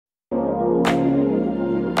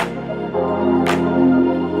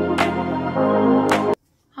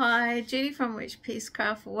Hi, Judy from Witchpeace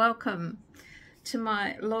Craft. Welcome to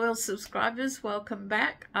my loyal subscribers. Welcome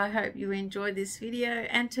back. I hope you enjoy this video,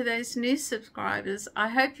 and to those new subscribers, I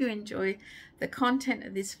hope you enjoy the content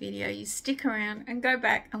of this video. You stick around and go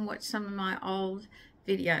back and watch some of my old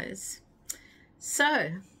videos.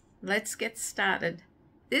 So let's get started.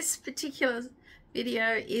 This particular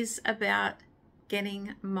video is about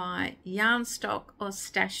getting my yarn stock or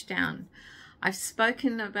stash down. I've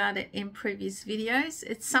spoken about it in previous videos.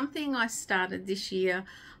 It's something I started this year.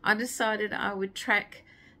 I decided I would track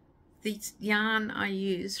the yarn I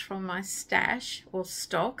use from my stash or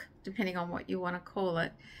stock, depending on what you want to call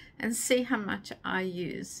it, and see how much I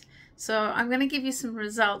use. So I'm going to give you some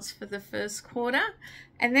results for the first quarter,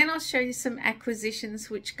 and then I'll show you some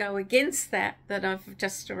acquisitions which go against that I've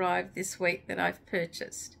just arrived this week that I've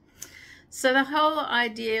purchased. So the whole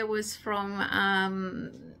idea was from,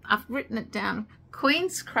 I've written it down,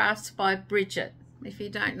 Queen's Crafts by Bridget. If you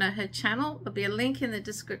don't know her channel, there'll be a link in the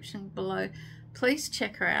description below. Please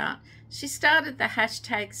check her out. She started the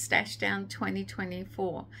hashtag Stashdown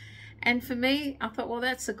 2024. And for me, I thought, well,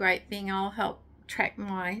 that's a great thing. I'll help track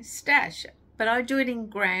my stash. But I do it in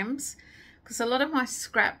grams, because a lot of my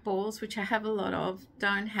scrap balls, which I have a lot of,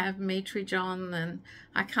 don't have meterage on, and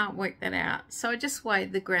I can't work that out. So I just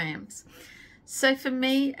weighed the grams. So for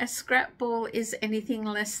me, a scrap ball is anything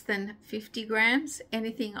less than 50 grams.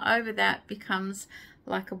 Anything over that becomes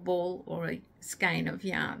like a ball or a skein of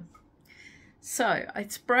yarn. So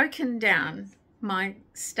it's broken down, my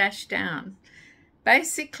stash down.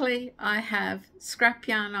 Basically, I have scrap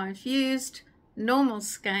yarn I've used, normal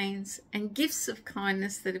skeins, and gifts of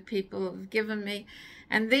kindness that people have given me,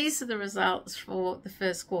 and these are the results for the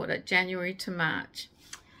first quarter, January to March.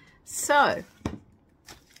 So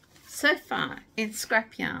far in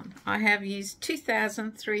scrap yarn I have used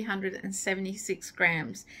 2,376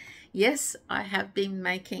 grams. Yes, I have been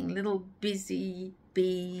making little busy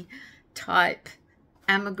bee type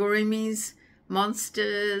amigurumis,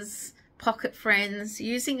 monsters, pocket friends,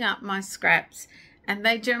 using up my scraps, and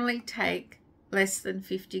they generally take less than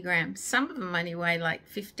 50 grams. Some of them only weigh like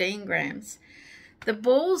 15 grams. The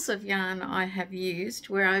balls of yarn I have used,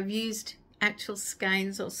 where I've used actual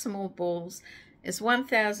skeins or small balls, is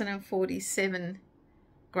 1,047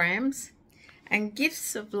 grams. And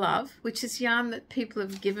gifts of love, which is yarn that people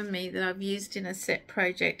have given me that I've used in a set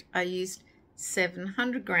project, I used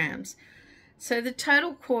 700 grams. So the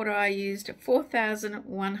total quarter I used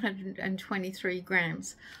 4,123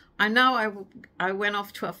 grams. I know I went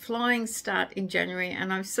off to a flying start in January,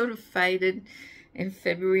 and I've sort of faded in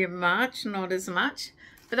February and March, not as much,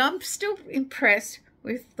 but I'm still impressed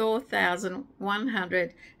with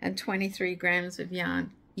 4,123 grams of yarn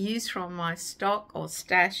used from my stock or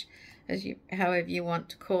stash, however you want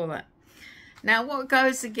to call it. Now, what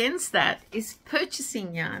goes against that is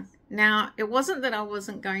purchasing yarn. Now, it wasn't that I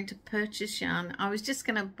wasn't going to purchase yarn. I was just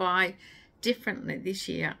going to buy differently this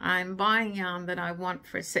year. I'm buying yarn that I want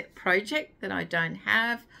for a set project that I don't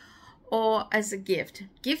have, or as a gift.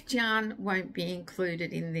 Gift yarn won't be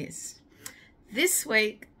included in this. This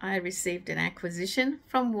week I received an acquisition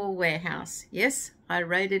from Wool Warehouse. Yes, I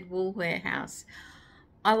rated Wool Warehouse.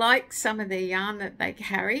 I like some of the yarn that they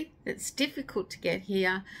carry that's difficult to get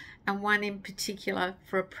here, and one in particular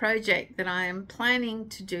for a project that I am planning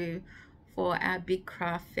to do for our big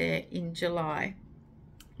craft fair in July.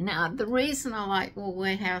 Now, the reason I like Wool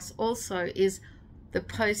Warehouse also is the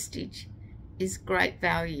postage is great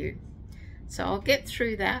value. So I'll get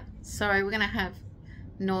through that. Sorry, we're going to have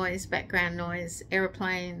noise, background noise,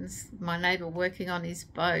 aeroplanes, my neighbour working on his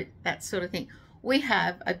boat, that sort of thing. We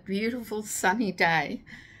have a beautiful sunny day.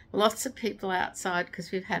 Lots of people outside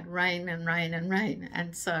because we've had rain and rain and rain.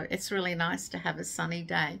 And so it's really nice to have a sunny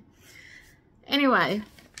day. Anyway,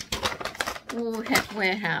 Wool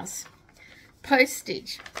Warehouse.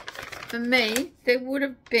 Postage. For me, there would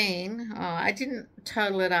have been, I didn't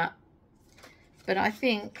total it up, but I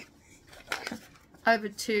think over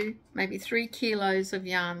 2, maybe 3 kilos of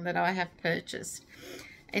yarn that I have purchased.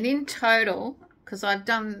 And in total, because I've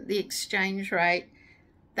done the exchange rate,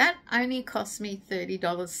 that only cost me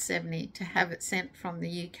 $30.70 to have it sent from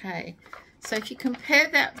the UK. So if you compare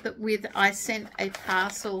that with, I sent a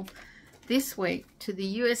parcel this week to the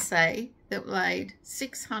USA that weighed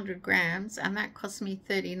 600 grams, and that cost me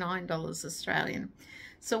 $39 Australian.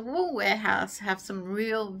 So Wool Warehouse have some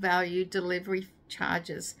real value delivery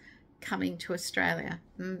charges coming to Australia,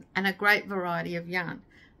 and a great variety of yarn,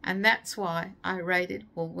 and that's why I rated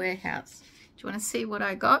Wool Warehouse. Do you want to see what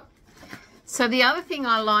I got? So the other thing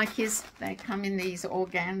I like is they come in these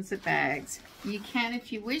organza bags. You can,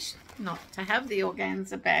 if you wish, not to have the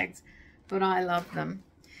organza bags, but I love them.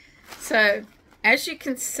 So as you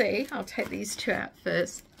can see, I'll take these two out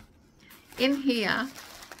first. In here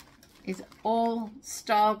is all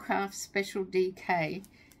Stylecraft Special DK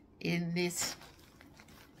in this.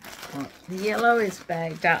 Well, the yellow is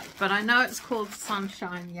bagged up, but I know it's called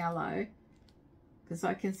Sunshine Yellow because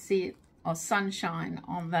I can see it, or Sunshine,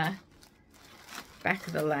 on the back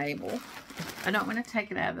of the label. I don't want to take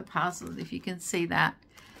it out of the parcel if you can see that.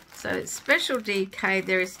 So it's Special DK.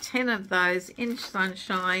 There is 10 of those in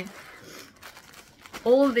Sunshine.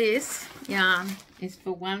 All this yarn is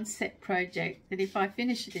for one set project that, if I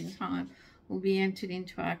finish it in time, will be entered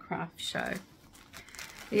into our craft show.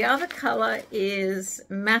 The other colour is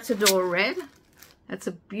Matador Red. That's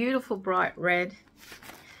a beautiful bright red.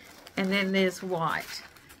 And then there's white.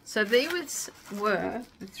 So these were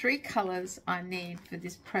the 3 colours I need for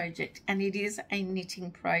this project. And it is a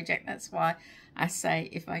knitting project. That's why I say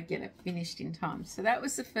if I get it finished in time. So that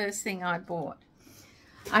was the first thing I bought.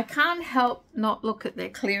 I can't help not look at their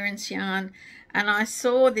clearance yarn. And I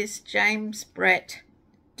saw this James Brett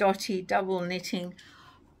Dotty double knitting.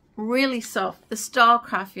 Really soft. The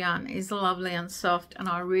Stylecraft yarn is lovely and soft, and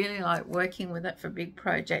I really like working with it for big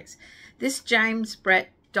projects. This James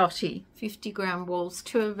Brett Dotty, 50-gram balls,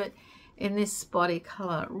 2 of it in this spotty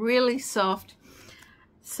colour, really soft.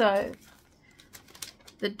 So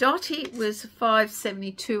the Dotty was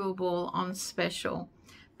 $5.72 a ball on special,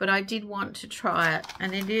 but I did want to try it,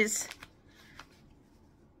 and it is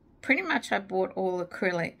pretty much, I bought all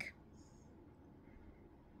acrylic.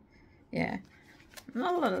 Yeah.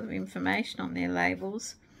 Not a lot of information on their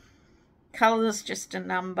labels. Colours just a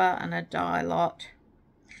number and a dye lot.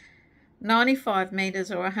 95 metres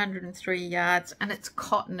or 103 yards, and it's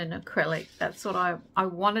cotton and acrylic. That's what I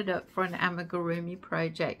wanted it for an amigurumi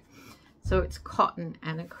project. So it's cotton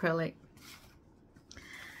and acrylic.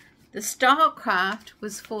 The Stylecraft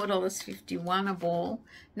was $4.51 a ball.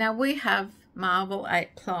 Now we have Marble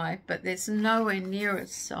 8-ply, but there's nowhere near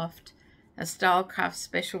as soft as Stylecraft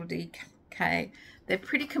Special DK. They're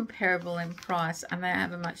pretty comparable in price, and they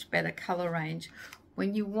have a much better colour range.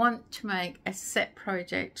 When you want to make a set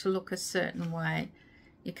project to look a certain way,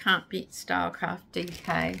 you can't beat Stylecraft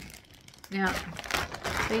DK. Now,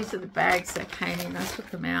 these are the bags that came in. I took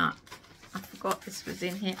them out. I forgot this was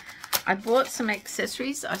in here. I bought some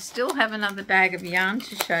accessories. I still have another bag of yarn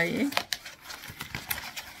to show you.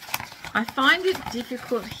 I find it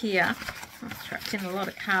difficult here. I've trapped in a lot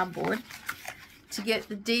of cardboard to get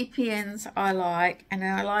the DPNs I like, and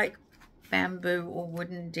I like bamboo or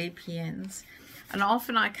wooden DPNs, and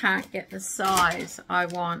often I can't get the size I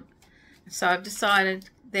want. So I've decided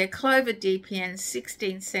they're clover DPNs,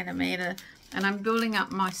 16 centimetre, and I'm building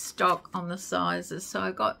up my stock on the sizes. So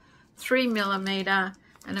I got 3mm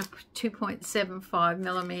and a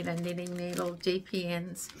 2.75mm knitting needle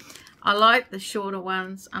DPNs. I like the shorter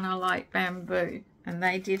ones, and I like bamboo, and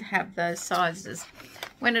they did have those sizes.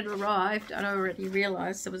 When it arrived, I'd already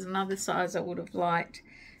realised there was another size I would have liked.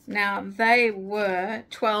 Now, they were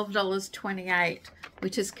 $12.28,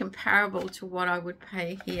 which is comparable to what I would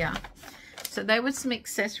pay here. So they were some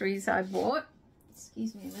accessories I bought.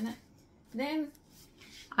 Excuse me a minute. Then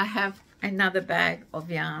I have another bag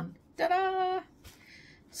of yarn. Ta-da!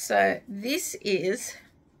 So this is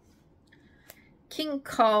King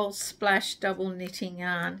Cole Splash Double Knitting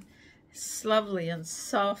Yarn. It's lovely and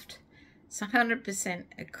soft. It's 100%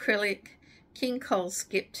 acrylic. King Cole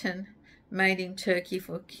Skipton, made in Turkey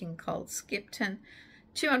for King Cole Skipton.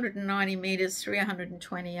 290 metres,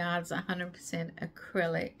 320 yards, 100%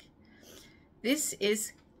 acrylic. This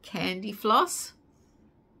is Candy Floss.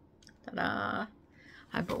 Ta-da!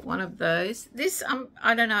 I bought one of those. This,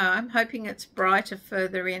 I don't know, I'm hoping it's brighter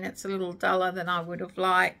further in. It's a little duller than I would have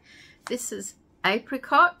liked. This is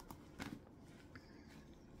Apricot.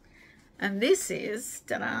 And this is,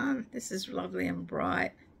 ta-da, this is lovely and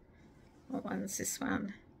bright. What one's this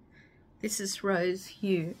one? This is Rose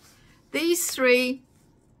Hue. These 3,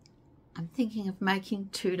 I'm thinking of making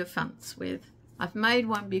 2 differents with. I've made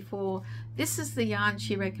one before. This is the yarn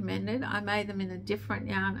she recommended. I made them in a different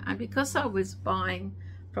yarn, and because I was buying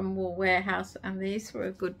from Wool Warehouse and these were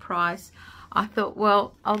a good price, I thought,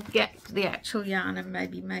 well, I'll get the actual yarn and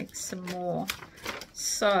maybe make some more.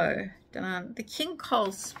 So the King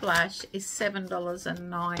Cole Splash is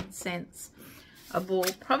 $7.09 a ball.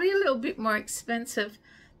 Probably a little bit more expensive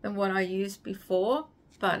than what I used before,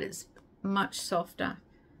 but it's much softer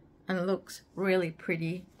and looks really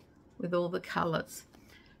pretty with all the colours.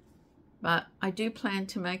 But I do plan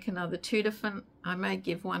to make another 2 different. I may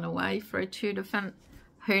give one away for a 2 different.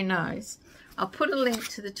 Who knows? I'll put a link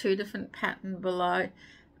to the 2 different pattern below.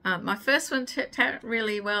 My first one turned out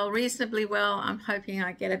really well, reasonably well. I'm hoping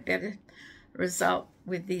I get a better result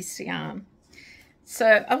with this yarn.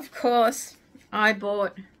 So, of course, I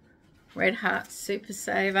bought Red Heart Super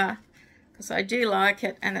Saver because I do like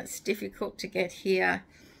it and it's difficult to get here.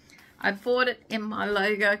 I bought it in my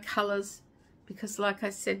logo colors because, like I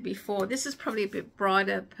said before, this is probably a bit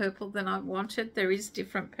brighter purple than I wanted. There is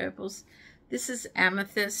different purples. This is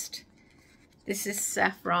amethyst. This is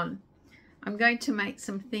saffron. I'm going to make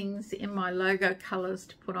some things in my logo colors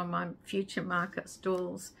to put on my future market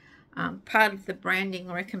stalls. Part of the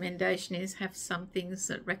branding recommendation is have some things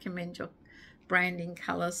that recommend your branding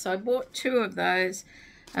colors. So I bought 2 of those.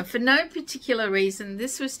 For no particular reason.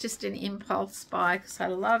 This was just an impulse buy because I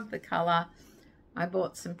love the color. I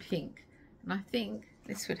bought some pink. And I think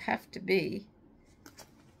this would have to be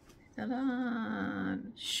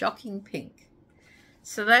shocking pink.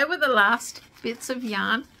 So they were the last bits of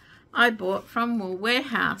yarn I bought from Wool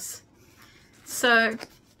Warehouse. So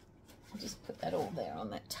I'll just put that all there on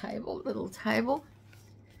that table, little table.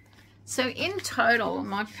 So in total,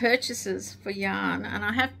 my purchases for yarn, and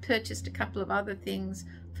I have purchased a couple of other things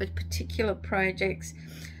for particular projects.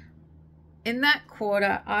 In that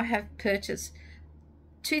quarter, I have purchased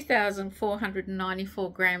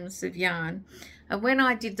 2,494 grams of yarn. And when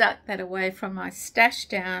I deduct that away from my stash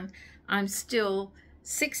down, I'm still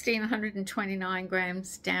 1,629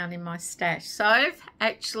 grams down in my stash. So I've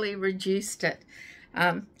actually reduced it.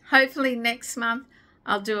 Hopefully next month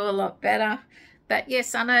I'll do a lot better. But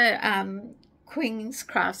yes, I know Queen's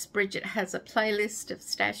Crafts Bridget has a playlist of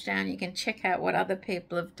stash down. You can check out what other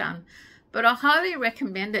people have done. But I highly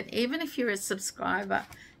recommend it, even if you're a subscriber,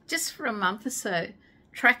 just for a month or so,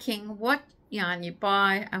 tracking what yarn you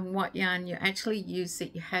buy and what yarn you actually use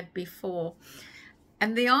that you had before.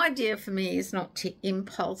 And the idea for me is not to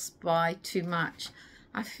impulse buy too much.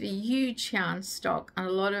 I have a huge yarn stock, and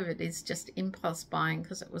a lot of it is just impulse buying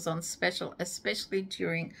because it was on special, especially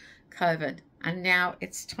during COVID. And now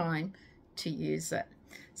it's time to use it.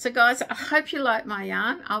 So guys, I hope you like my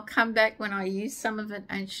yarn. I'll come back when I use some of it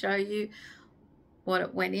and show you what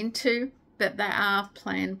it went into. But there are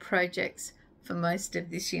planned projects for most of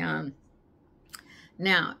this yarn.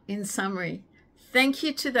 Now, in summary, thank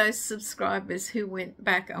you to those subscribers who went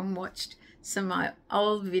back and watched some of my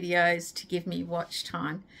old videos to give me watch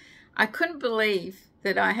time. I couldn't believe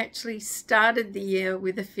that I actually started the year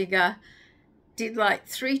with a figure, did like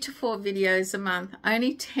 3 to 4 videos a month,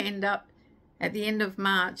 only to end up at the end of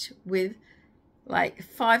March with like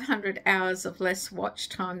 500 hours of less watch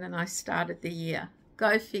time than I started the year.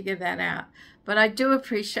 Go figure that out. But I do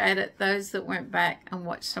appreciate it, those that went back and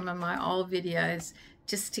watched some of my old videos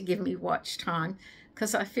just to give me watch time,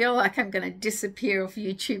 because I feel like I'm going to disappear off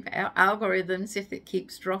YouTube algorithms if it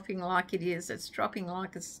keeps dropping like it is. It's dropping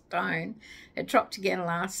like a stone. It dropped again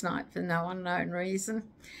last night for no unknown reason.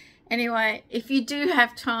 Anyway, if you do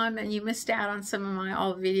have time and you missed out on some of my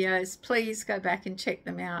old videos, please go back and check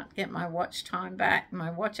them out. Get my watch time back, my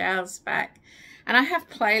watch hours back. And I have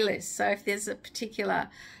playlists, so if there's a particular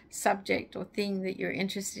subject or thing that you're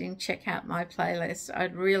interested in, check out my playlist.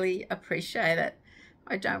 I'd really appreciate it.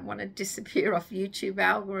 I don't want to disappear off YouTube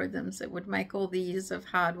algorithms. It would make all the years of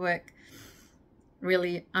hard work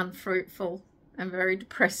really unfruitful and very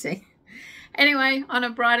depressing. Anyway, on a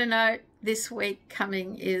brighter note, this week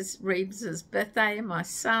coming is Reebs's birthday, my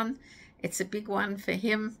son. It's a big one for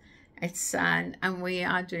him. It's and we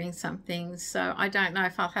are doing some things, so I don't know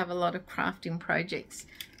if I'll have a lot of crafting projects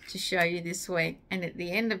to show you this week. And at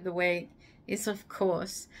the end of the week is, of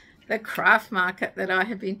course, the craft market that I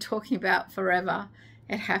have been talking about forever.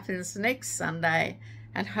 It happens next Sunday,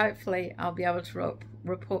 and hopefully I'll be able to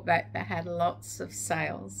report back that had lots of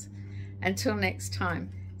sales. Until next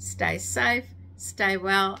time, stay safe, stay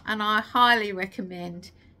well, and I highly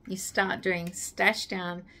recommend you start doing Stash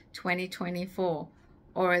Down 2024.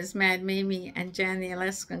 Or as Mad Mimi and Jan the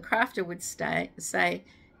Alaskan Crafter would say,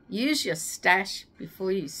 use your stash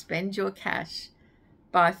before you spend your cash.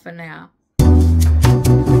 Bye for now.